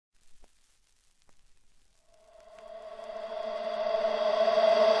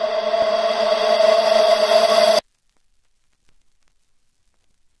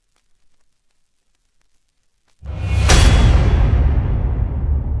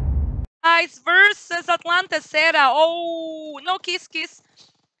guys, versus Atlanta Sera. Oh, no, Kiss.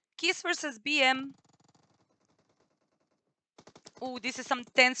 Kiss versus BM. Oh, this is some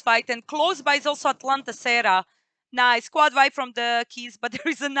tense fight. And close by is also Atlanta Sera. Nice. Squad vibe from the Keys, but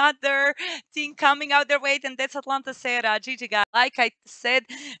there is another team coming out their way, and that's Atlanta Sera. GG, guys. Like I said,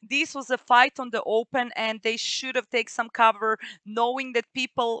 this was a fight on the open, and they should have taken some cover, knowing that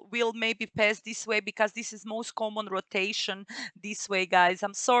people will maybe pass this way because this is most common rotation this way, guys.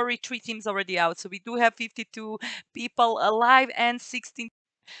 I'm sorry, 3 teams already out. So we do have 52 people alive and 16.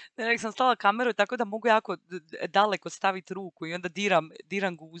 Nek sam stala kameru tako da mogu jako daleko staviti ruku i onda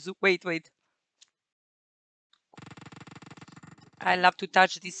diram guzu. Wait. I love to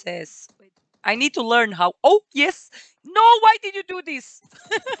touch this ass. I need to learn how. Oh, yes. No, why did you do this?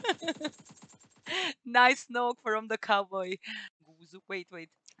 Nice knock from the cowboy. Guzu. Wait.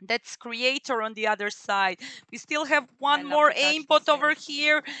 That's creator on the other side. We still have one more aimbot over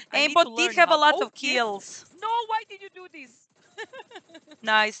here. Aimbot did have a lot of kills. No, why did you do this?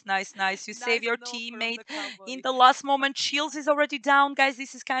 Nice. You save your teammate in the last moment. Shields is already down, guys.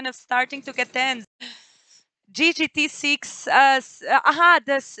 This is kind of starting to get tense. GGT6,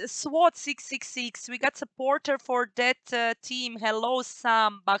 the SWAT 666. We got supporter for that team. Hello,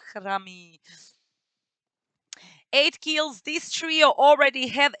 Sam Bahrami. 8 kills. This trio already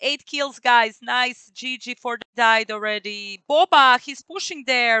have 8 kills, guys. Nice. GG for the died already. Boba, he's pushing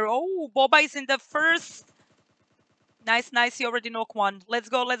there. Oh, Boba is in the first. Nice. He already knocked one. Let's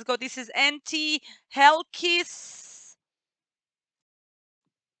go. This is NT Hellkiss.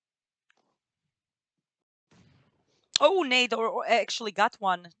 Oh, Nate actually got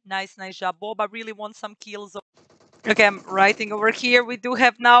one. Nice job. Boba really wants some kills. Okay, I'm writing over here. We do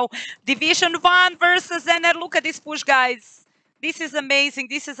have now Division 1 versus NR. Look at this push, guys. This is amazing.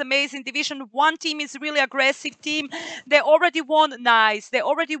 Division 1 team is really aggressive team. They already won. Nice. They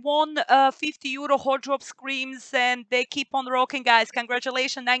already won €50 hot drop screams, and they keep on rocking, guys.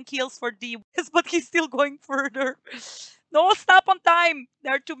 Congratulations. 9 kills for D. But he's still going further. No, stop on time.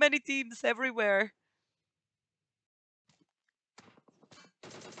 There are too many teams everywhere.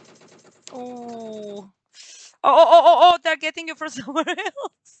 Oh, they're getting you for somewhere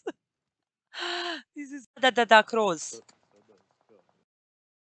else. This is da cross.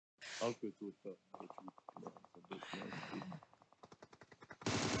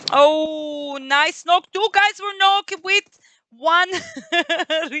 Oh, nice knock. 2 guys were knocked with 1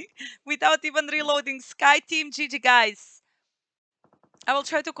 without even reloading. Sky team, GG, guys. I will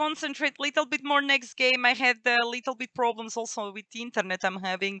try to concentrate a little bit more next game. I had a little bit problems also with the internet I'm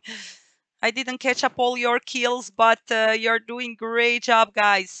having. I didn't catch up all your kills, but you're doing great job,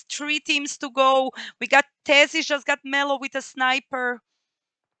 guys. 3 teams to go. We got Tezzy just got Mellow with a sniper.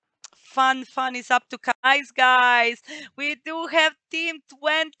 Fun is up to guys. We do have team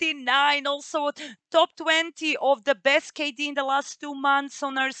 29, also top 20 of the best KD in the last 2 months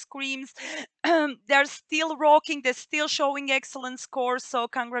on our screens. They're still rocking. They're still showing excellent scores. So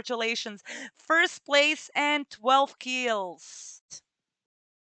congratulations. First place and 12 kills.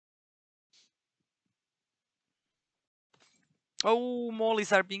 Oh,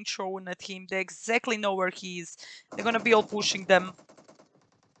 mollies are being thrown at him. They exactly know where he is. They're going to be all pushing them.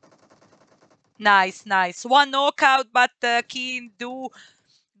 Nice. 1 knockout, but Keen do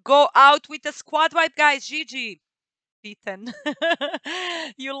go out with a squad wipe, guys. GG. Beaten.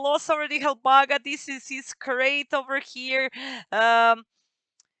 You lost already, Helbaga. This is his crate over here.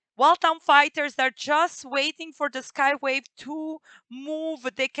 Wildtown fighters are just waiting for the Skywave to move.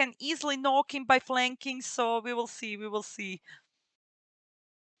 They can easily knock him by flanking, so we will see.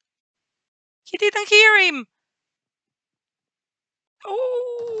 He didn't hear him.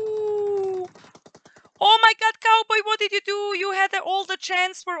 Oh! Oh my God, Cowboy, what did you do? You had all the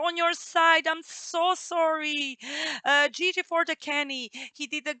chance were on your side. I'm so sorry. GG for the Kenny. He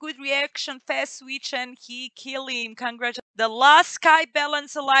did a good reaction, fast switch, and he killed him. Congratulations. The last Sky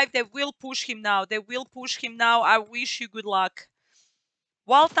Balance alive. They will push him now. I wish you good luck.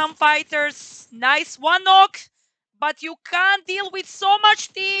 Wildtown fighters. Nice 1 knock. But you can't deal with so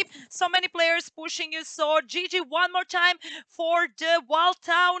much team, so many players pushing you. So GG one more time for the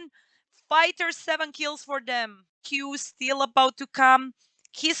Wildtown fighters. 7 kills for them. Q still about to come.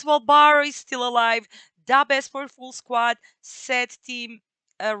 Kiswell Bar is still alive. Dub Esport full squad. Set team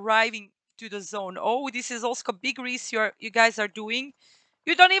arriving to the zone. Oh, this is also a big risk you guys are doing.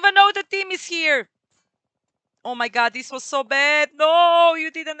 You don't even know the team is here. Oh my God, this was so bad. No, you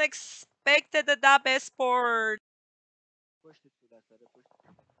didn't expect the Dub Esport.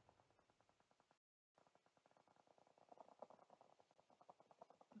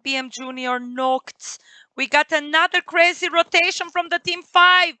 BM Junior knocked. We got another crazy rotation from the team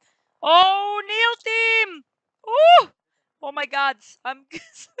 5. Oh, Neil team! Oh! Oh my god, I'm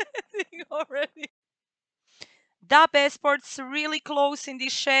sweating already. Dub Esports really close in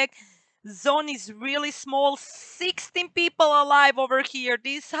this check. Zone is really small. 16 people alive over here.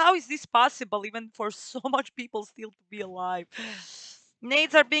 How is this possible? Even for so much people still to be alive.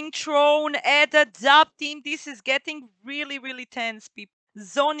 Nades are being thrown at the Dub team. This is getting really tense, people.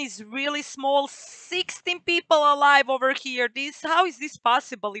 Zone is really small. 16 people alive over here. How is this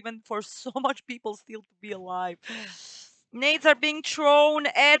possible? Even for so much people still to be alive. Nades are being thrown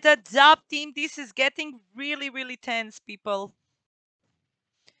at the Dub team. This is getting really tense, people.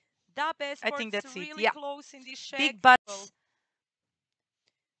 Dub Esports I think that's really it. Yeah. Close in this big butts.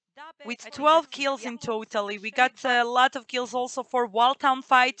 With 12 kills in totally. We got a lot of kills also for Wildtown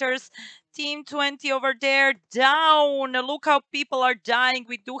Fighters. Team 20 over there down. Look how people are dying.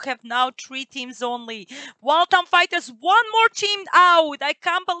 We do have now 3 teams only. Wildtown Fighters, one more team out. I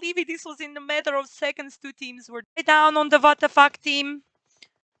can't believe it. This was in a matter of seconds. 2 teams were down on the what the fuck team.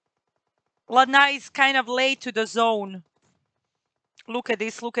 Lana is kind of late to the zone. Look at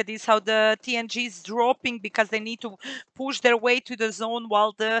this, how the TNG is dropping because they need to push their way to the zone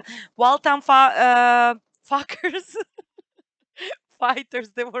while the Wildtown fuckers, fighters,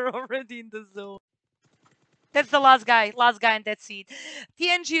 they were already in the zone. That's the last guy, and that's it.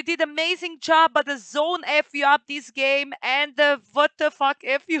 TNG, you did amazing job, but the zone F you up this game, and the what the fuck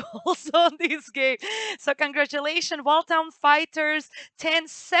F you also on this game. So congratulations, Wildtown Fighters, 10,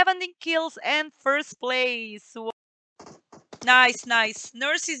 17 kills and first place. Nice.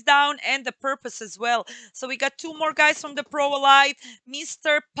 Nurse is down and the purpose as well. So we got 2 more guys from the pro alive.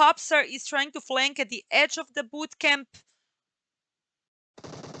 Mr. Popsar is trying to flank at the edge of the boot camp.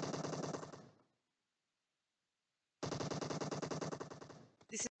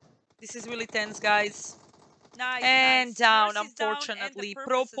 This is really tense, guys. And down, unfortunately.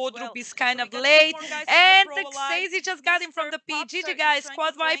 Pro Podrup is kind of late. And Xazy just got him from the P. GG, guys.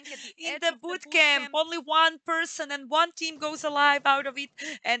 Squad wipe in the boot camp. Only one person and one team goes alive out of it.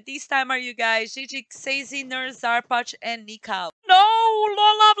 And this time are you guys. GG, Xazy, Nurse, Zarpach, and Nikau. No!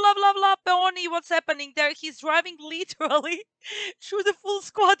 Love, Bonnie. What's happening there? He's driving literally through the full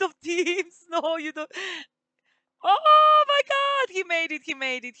squad of teams. No, you don't. Oh my god, he made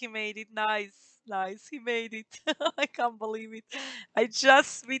it. Nice, he made it. I can't believe it. I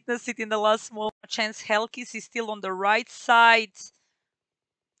just witnessed it in the last moment. Chance Helkis is still on the right side.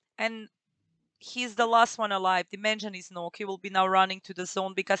 And he's the last one alive. Dimension is knocked. He will be now running to the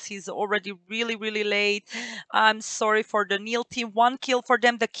zone because he's already really late. I'm sorry for the Neil team. 1 kill for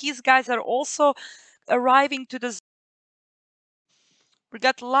them. The Keys guys are also arriving to the zone. We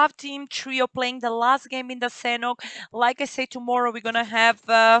got Love Team Trio playing the last game in the Senok. Like I say, tomorrow we're gonna have.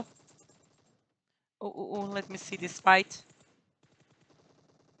 Let me see this fight.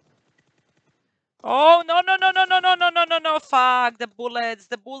 Oh no! Fuck the bullets!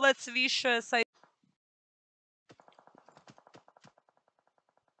 The bullets vicious.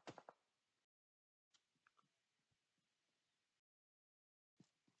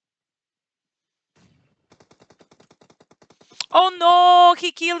 Oh no!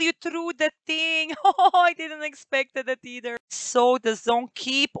 He killed you through the thing. Oh, I didn't expect that either. So the zone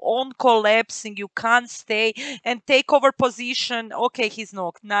keep on collapsing. You can't stay and take over position. Okay, he's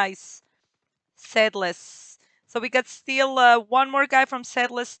knocked. Nice. Sadless. So we got still 1 more guy from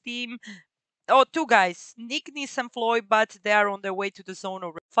Sadless team. Oh, 2 guys. Nick, Nis, and Floyd, but they are on their way to the zone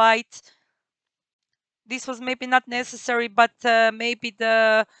over fight. This was maybe not necessary, but maybe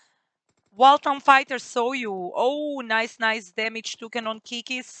the Wildtown fighter saw you. Oh, nice damage taken on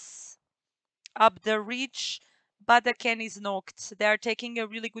Kikis. Up the reach, but the Ken is knocked. They are taking a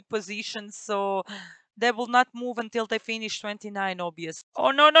really good position, so they will not move until they finish 29, obvious.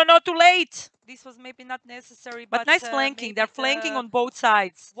 Oh, no, too late! This was maybe not necessary, but nice flanking. They're flanking on both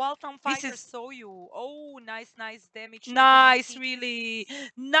sides. Wildtown fighter saw you. Oh, nice damage. Nice, really.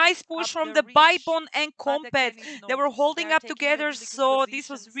 Nice push from the Bybon and Compet. They were holding up together, so this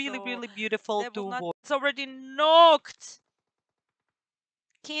was really beautiful to watch. It's already knocked.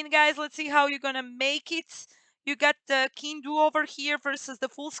 Keen, guys, let's see how you're gonna make it. You got the Keen duo over here versus the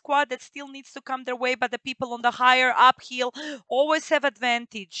full squad that still needs to come their way, but the people on the higher uphill always have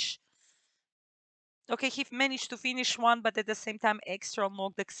advantage. Okay, he managed to finish one, but at the same time, extra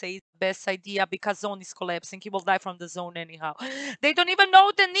knock the Xay's best idea because zone is collapsing. He will die from the zone anyhow. They don't even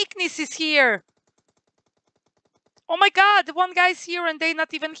know the Nickness is here. Oh my god, one guy's here and they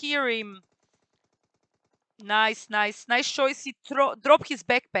not even hear him. Nice choice. He drop his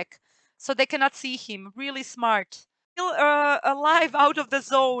backpack so they cannot see him. Really smart. Still alive out of the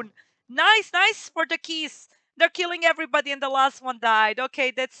zone. Nice for the Keys. They're killing everybody, and the last one died.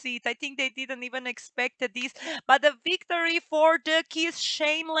 Okay, that's it. I think they didn't even expect this. But the victory for the Kiss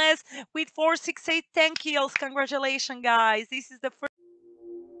Shameless with 468 10 kills. Congratulations, guys. This is the first.